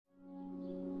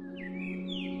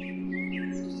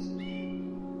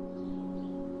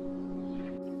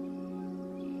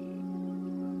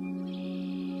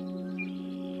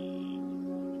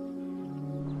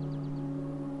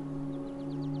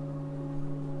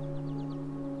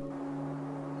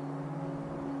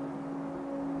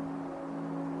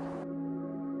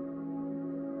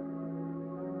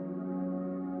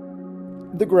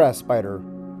The grass spider.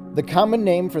 The common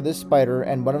name for this spider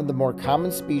and one of the more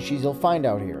common species you'll find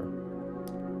out here.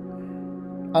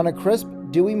 On a crisp,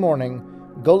 dewy morning,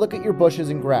 go look at your bushes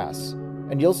and grass,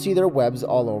 and you'll see their webs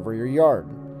all over your yard.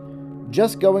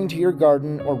 Just going to your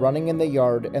garden or running in the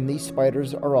yard and these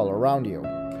spiders are all around you.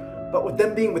 But with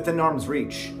them being within arm's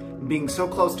reach and being so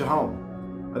close to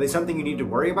home, are they something you need to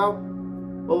worry about?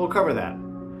 Well, we'll cover that.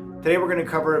 Today we're going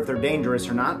to cover if they're dangerous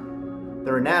or not,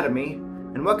 their anatomy,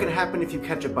 and what can happen if you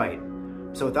catch a bite.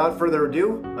 So without further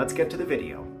ado, let's get to the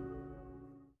video.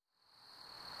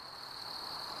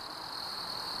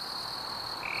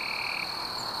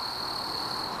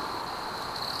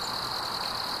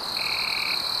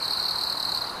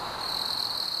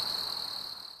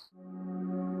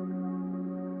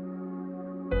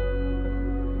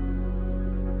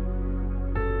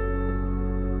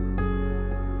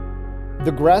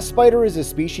 The grass spider is a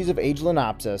species of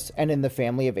Agelonopsis and in the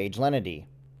family of Agelenidae.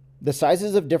 The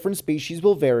sizes of different species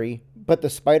will vary, but the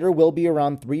spider will be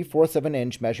around 3/4 of an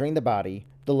inch measuring the body.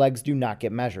 The legs do not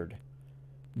get measured.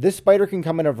 This spider can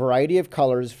come in a variety of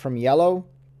colors from yellow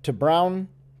to brown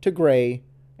to gray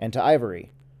and to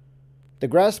ivory. The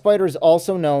grass spider is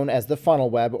also known as the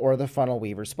funnel web or the funnel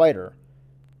weaver spider.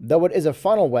 Though it is a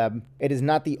funnel web, it is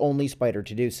not the only spider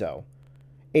to do so.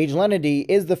 Agelenidae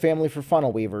is the family for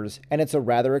funnel weavers, and it's a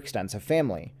rather extensive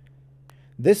family.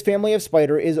 This family of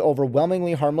spider is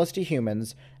overwhelmingly harmless to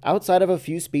humans, outside of a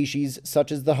few species such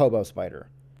as the hobo spider.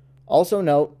 Also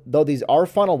note, though these are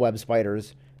funnel web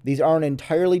spiders, these are an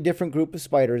entirely different group of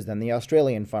spiders than the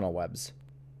Australian funnel webs.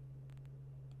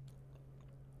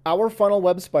 Our funnel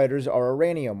web spiders are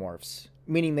araneomorphs,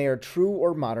 meaning they are true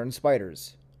or modern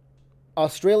spiders.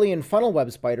 Australian funnel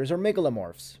web spiders are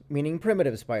megalomorphs, meaning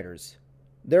primitive spiders.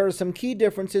 There are some key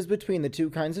differences between the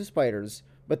two kinds of spiders,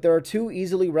 but there are two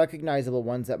easily recognizable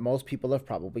ones that most people have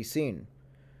probably seen.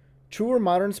 True or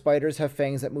modern spiders have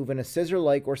fangs that move in a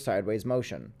scissor-like or sideways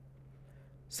motion.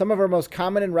 Some of our most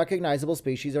common and recognizable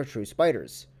species are true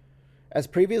spiders. As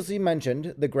previously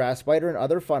mentioned, the grass spider and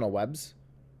other funnel webs,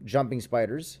 jumping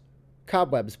spiders,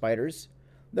 cobweb spiders,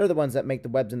 they're the ones that make the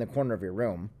webs in the corner of your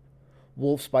room,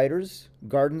 wolf spiders,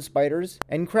 garden spiders,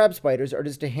 and crab spiders are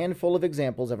just a handful of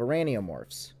examples of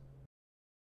araneomorphs.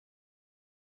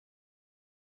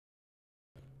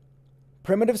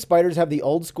 Primitive spiders have the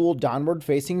old-school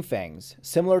downward-facing fangs,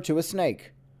 similar to a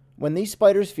snake. When these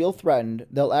spiders feel threatened,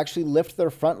 they'll actually lift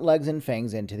their front legs and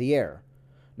fangs into the air.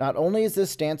 Not only is this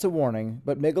stance a warning,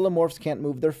 but megalomorphs can't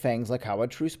move their fangs like how a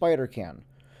true spider can.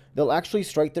 They'll actually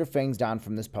strike their fangs down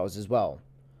from this pose as well.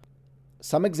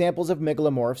 Some examples of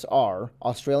megalomorphs are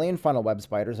Australian funnel web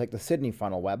spiders like the Sydney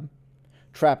funnel web,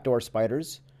 trapdoor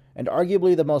spiders, and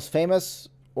arguably the most famous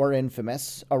or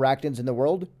infamous arachnids in the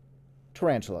world,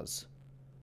 tarantulas.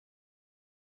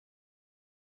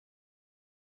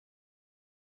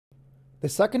 The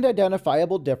second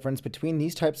identifiable difference between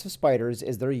these types of spiders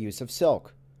is their use of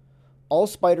silk. All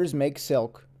spiders make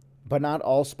silk, but not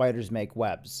all spiders make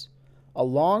webs. A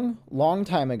long, long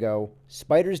time ago,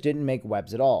 spiders didn't make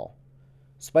webs at all.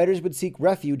 Spiders would seek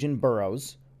refuge in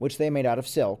burrows, which they made out of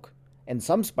silk, and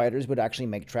some spiders would actually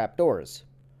make trapdoors.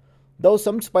 Though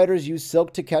some spiders use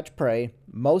silk to catch prey,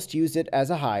 most used it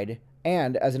as a hide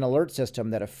and as an alert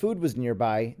system that if food was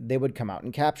nearby, they would come out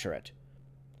and capture it.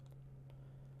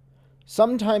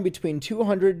 Sometime between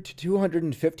 200 to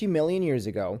 250 million years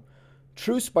ago,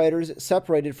 true spiders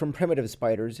separated from primitive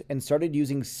spiders and started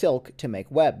using silk to make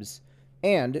webs,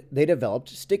 and they developed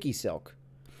sticky silk.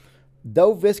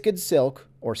 Though viscid silk,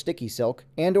 or sticky silk,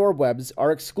 and or webs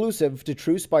are exclusive to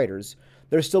true spiders,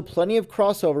 there's still plenty of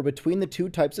crossover between the two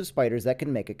types of spiders that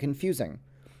can make it confusing.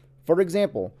 For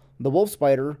example, the wolf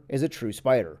spider is a true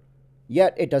spider,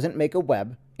 yet it doesn't make a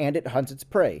web and it hunts its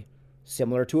prey,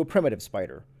 similar to a primitive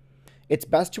spider. It's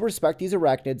best to respect these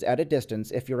arachnids at a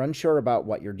distance if you're unsure about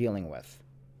what you're dealing with.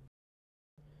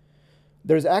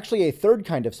 There's actually a third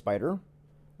kind of spider,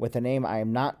 with a name I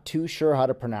am not too sure how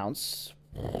to pronounce.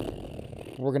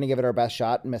 We're going to give it our best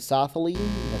shot. Mesotheli,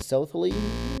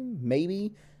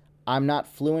 maybe? I'm not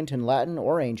fluent in Latin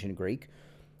or ancient Greek.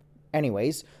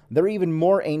 Anyways, they're even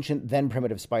more ancient than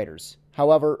primitive spiders.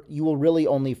 However, you will really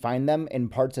only find them in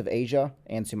parts of Asia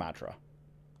and Sumatra.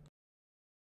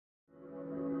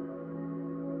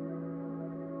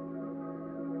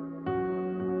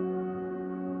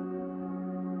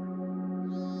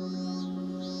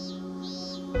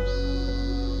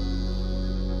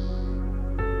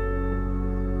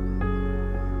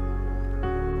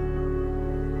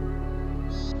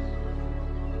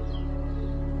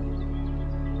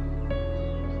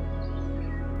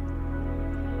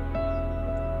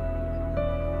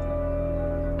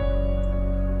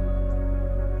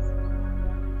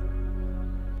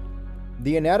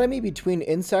 The anatomy between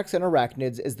insects and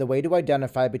arachnids is the way to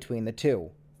identify between the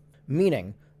two,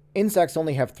 meaning insects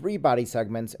only have 3 body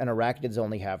segments and arachnids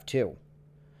only have 2.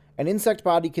 An insect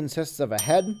body consists of a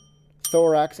head,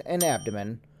 thorax, and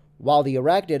abdomen, while the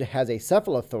arachnid has a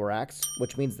cephalothorax,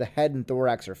 which means the head and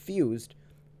thorax are fused,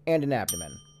 and an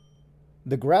abdomen.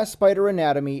 The grass spider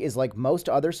anatomy is like most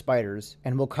other spiders,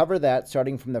 and we'll cover that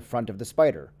starting from the front of the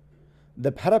spider.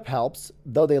 The pedipalps,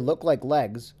 though they look like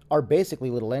legs, are basically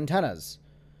little antennas.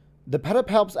 The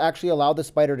pedipalps actually allow the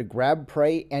spider to grab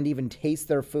prey and even taste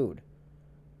their food.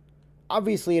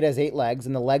 Obviously it has 8 legs,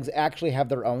 and the legs actually have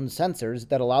their own sensors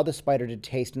that allow the spider to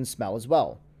taste and smell as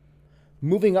well.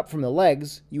 Moving up from the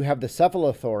legs, you have the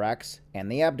cephalothorax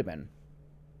and the abdomen.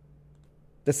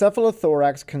 The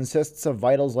cephalothorax consists of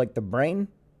vitals like the brain,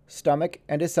 stomach,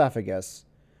 and esophagus,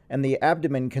 and the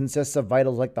abdomen consists of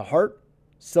vitals like the heart,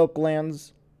 silk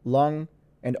glands, lung,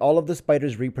 and all of the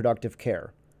spider's reproductive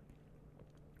care.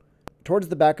 Towards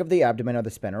the back of the abdomen are the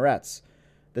spinnerets.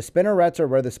 The spinnerets are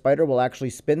where the spider will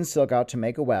actually spin silk out to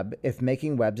make a web, if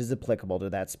making webs is applicable to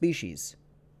that species.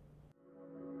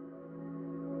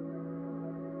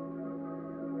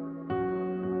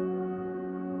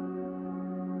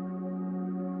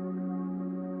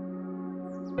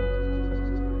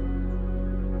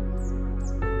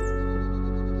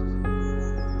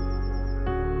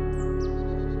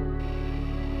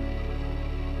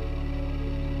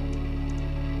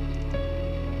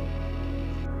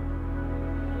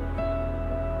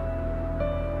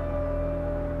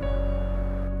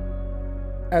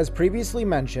 As previously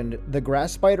mentioned, the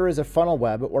grass spider is a funnel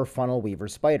web or funnel weaver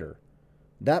spider.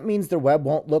 That means their web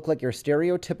won't look like your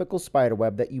stereotypical spider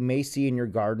web that you may see in your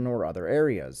garden or other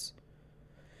areas.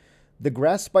 The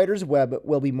grass spider's web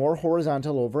will be more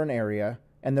horizontal over an area,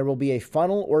 and there will be a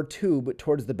funnel or tube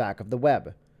towards the back of the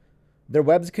web. Their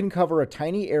webs can cover a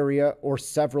tiny area or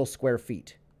several square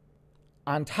feet.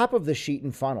 On top of the sheet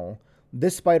and funnel,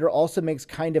 this spider also makes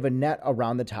kind of a net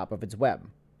around the top of its web.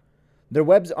 Their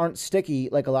webs aren't sticky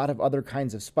like a lot of other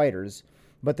kinds of spiders,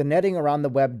 but the netting around the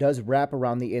web does wrap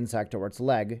around the insect or its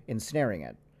leg, ensnaring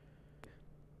it.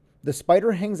 The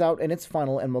spider hangs out in its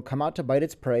funnel and will come out to bite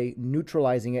its prey,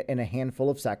 neutralizing it in a handful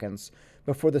of seconds,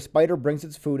 before the spider brings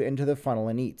its food into the funnel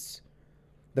and eats.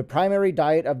 The primary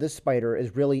diet of this spider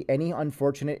is really any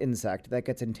unfortunate insect that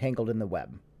gets entangled in the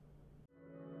web.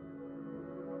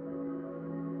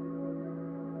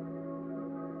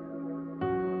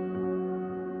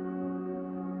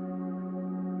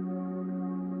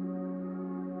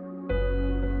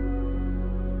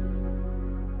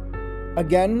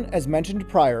 Again, as mentioned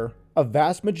prior, a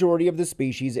vast majority of the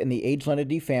species in the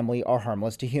Agelenidae family are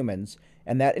harmless to humans,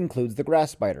 and that includes the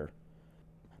grass spider.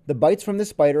 The bites from this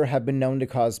spider have been known to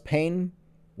cause pain,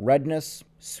 redness,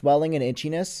 swelling, and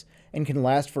itchiness, and can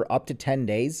last for up to 10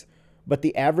 days, but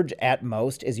the average at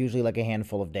most is usually like a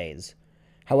handful of days.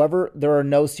 However, there are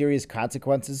no serious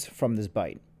consequences from this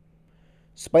bite.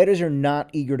 Spiders are not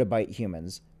eager to bite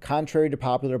humans, contrary to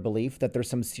popular belief that there's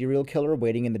some serial killer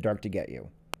waiting in the dark to get you.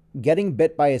 Getting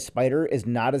bit by a spider is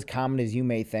not as common as you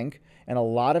may think, and a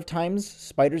lot of times,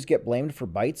 spiders get blamed for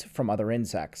bites from other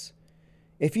insects.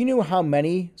 If you knew how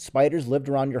many spiders lived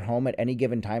around your home at any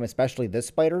given time, especially this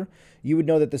spider, you would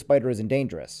know that the spider isn't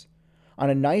dangerous. On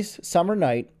a nice summer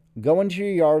night, go into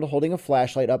your yard holding a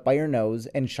flashlight up by your nose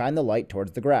and shine the light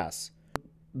towards the grass.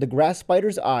 The grass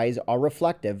spider's eyes are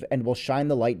reflective and will shine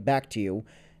the light back to you,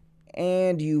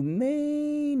 and you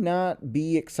may not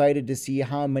be excited to see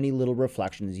how many little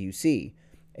reflections you see,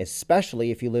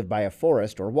 especially if you live by a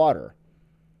forest or water.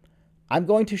 I'm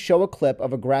going to show a clip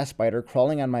of a grass spider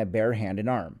crawling on my bare hand and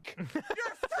arm. You're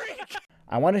a freak!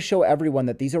 I want to show everyone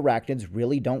that these arachnids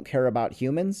really don't care about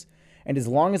humans, and as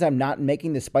long as I'm not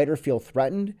making the spider feel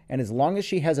threatened, and as long as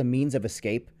she has a means of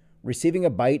escape, receiving a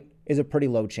bite is a pretty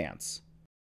low chance.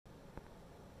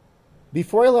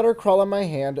 Before I let her crawl on my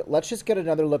hand, let's just get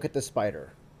another look at the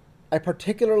spider. I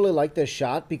particularly like this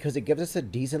shot because it gives us a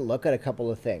decent look at a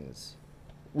couple of things.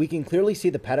 We can clearly see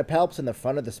the pedipalps in the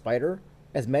front of the spider.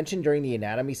 As mentioned during the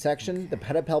anatomy section, the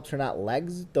pedipalps are not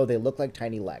legs, though they look like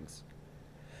tiny legs.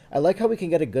 I like how we can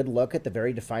get a good look at the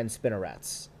very defined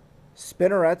spinnerets.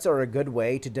 Spinnerets are a good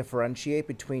way to differentiate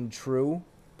between true,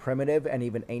 primitive, and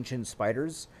even ancient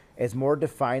spiders, as more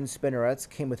defined spinnerets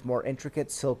came with more intricate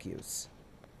silk use.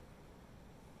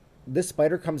 This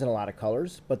spider comes in a lot of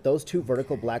colors, but those 2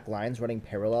 vertical black lines running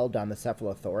parallel down the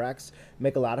cephalothorax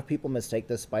make a lot of people mistake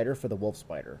this spider for the wolf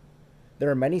spider. There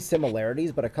are many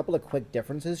similarities, but a couple of quick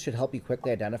differences should help you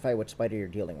quickly identify which spider you're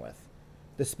dealing with.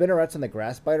 The spinnerets on the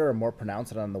grass spider are more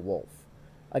pronounced than on the wolf.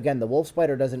 Again, the wolf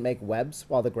spider doesn't make webs,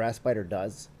 while the grass spider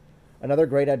does. Another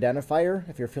great identifier,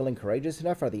 if you're feeling courageous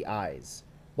enough, are the eyes.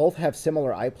 Both have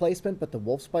similar eye placement, but the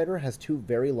wolf spider has two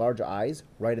very large eyes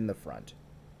right in the front.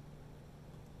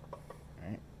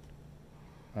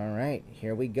 Alright,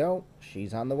 here we go.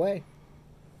 She's on the way.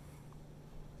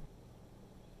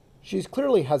 She's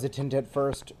clearly hesitant at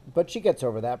first, but she gets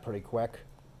over that pretty quick.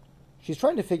 She's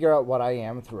trying to figure out what I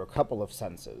am through a couple of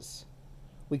senses.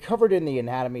 We covered in the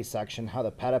anatomy section how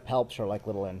the pedipalps are like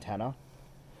little antennae.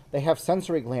 They have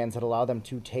sensory glands that allow them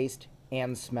to taste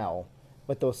and smell,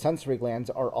 but those sensory glands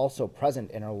are also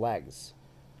present in her legs,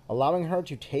 allowing her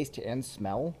to taste and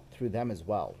smell through them as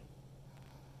well.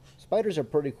 Spiders are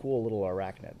pretty cool little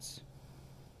arachnids.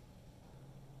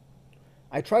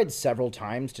 I tried several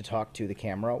times to talk to the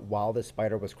camera while the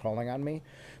spider was crawling on me,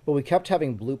 but we kept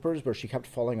having bloopers where she kept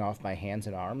falling off my hands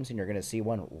and arms, and you're going to see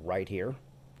one right here.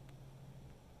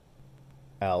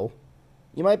 L.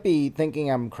 You might be thinking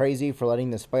I'm crazy for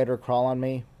letting the spider crawl on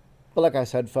me, but like I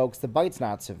said, folks, the bite's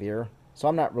not severe, so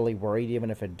I'm not really worried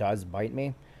even if it does bite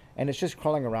me, and it's just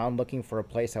crawling around looking for a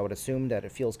place I would assume that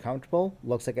it feels comfortable.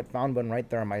 Looks like it found one right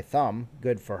there on my thumb.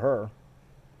 Good for her.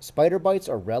 Spider bites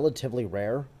are relatively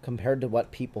rare compared to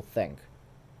what people think.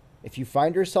 If you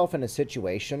find yourself in a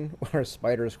situation where a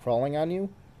spider is crawling on you,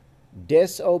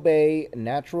 disobey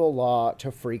natural law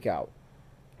to freak out.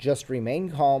 Just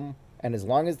remain calm, and as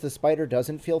long as the spider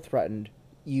doesn't feel threatened,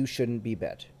 you shouldn't be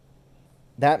bit.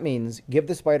 That means give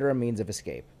the spider a means of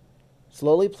escape.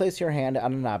 Slowly place your hand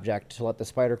on an object to let the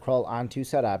spider crawl onto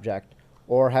said object,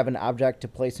 or have an object to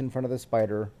place in front of the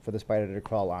spider for the spider to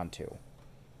crawl onto.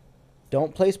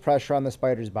 Don't place pressure on the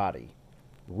spider's body.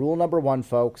 Rule number 1,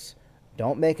 folks,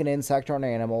 don't make an insect or an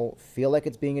animal feel like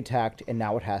it's being attacked and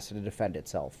now it has to defend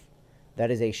itself.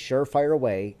 That is a surefire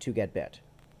way to get bit.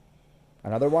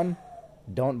 Another one,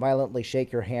 don't violently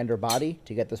shake your hand or body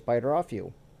to get the spider off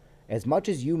you. As much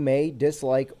as you may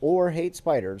dislike or hate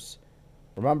spiders,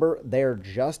 remember they're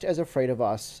just as afraid of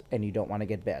us and you don't want to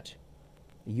get bit.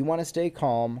 You want to stay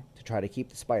calm to try to keep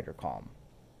the spider calm.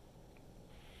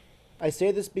 I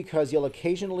say this because you'll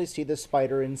occasionally see the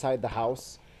spider inside the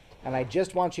house, and I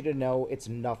just want you to know it's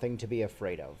nothing to be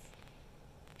afraid of.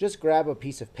 Just grab a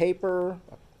piece of paper,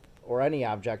 or any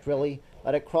object really,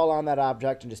 let it crawl on that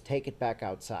object and just take it back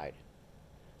outside.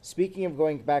 Speaking of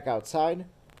going back outside,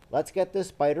 let's get this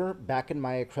spider back in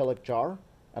my acrylic jar,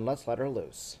 and let's let her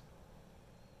loose.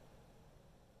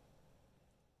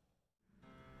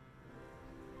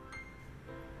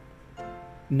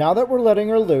 Now that we're letting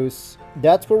her loose,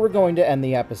 that's where we're going to end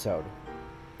the episode.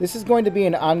 This is going to be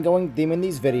an ongoing theme in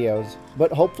these videos,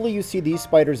 but hopefully you see these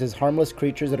spiders as harmless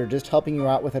creatures that are just helping you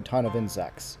out with a ton of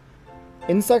insects.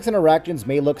 Insects and arachnids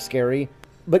may look scary,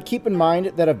 but keep in mind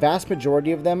that a vast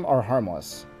majority of them are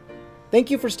harmless. Thank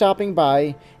you for stopping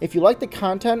by. If you like the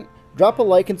content, drop a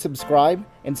like and subscribe,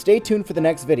 and stay tuned for the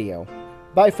next video.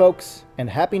 Bye folks, and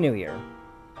Happy New Year!